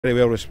Very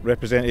well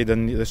represented,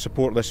 and the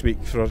support this week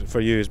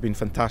for you has been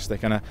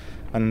fantastic.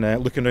 And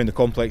looking around the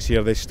complex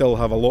here, they still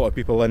have a lot of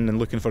people in and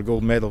looking for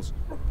gold medals.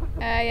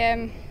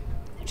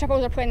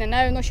 Triples are playing the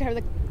now. I'm not sure how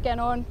they're getting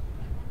on.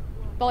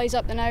 Billy's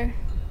up the now,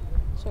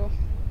 so.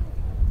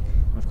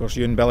 Of course,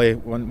 you and Billy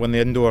won the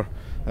indoor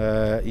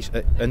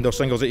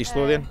singles at East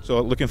Lothian. So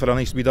looking for a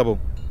nice wee double.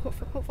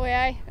 Hopefully,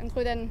 aye,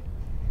 including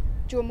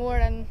Joe Moore,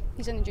 and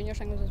he's in the junior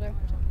singles as well.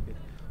 So.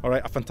 All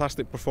right, a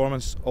fantastic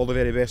performance. All the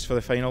very best for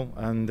the final,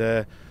 and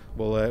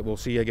we'll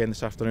see you again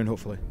this afternoon,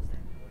 hopefully.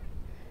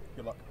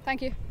 Good luck.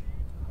 Thank you.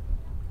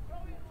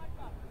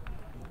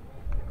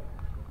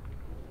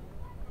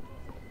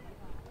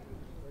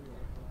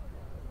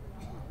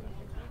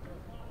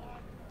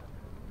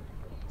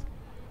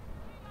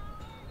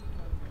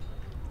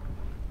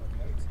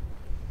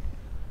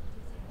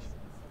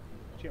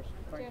 Cheers.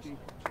 Thank you.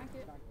 Thank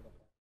you.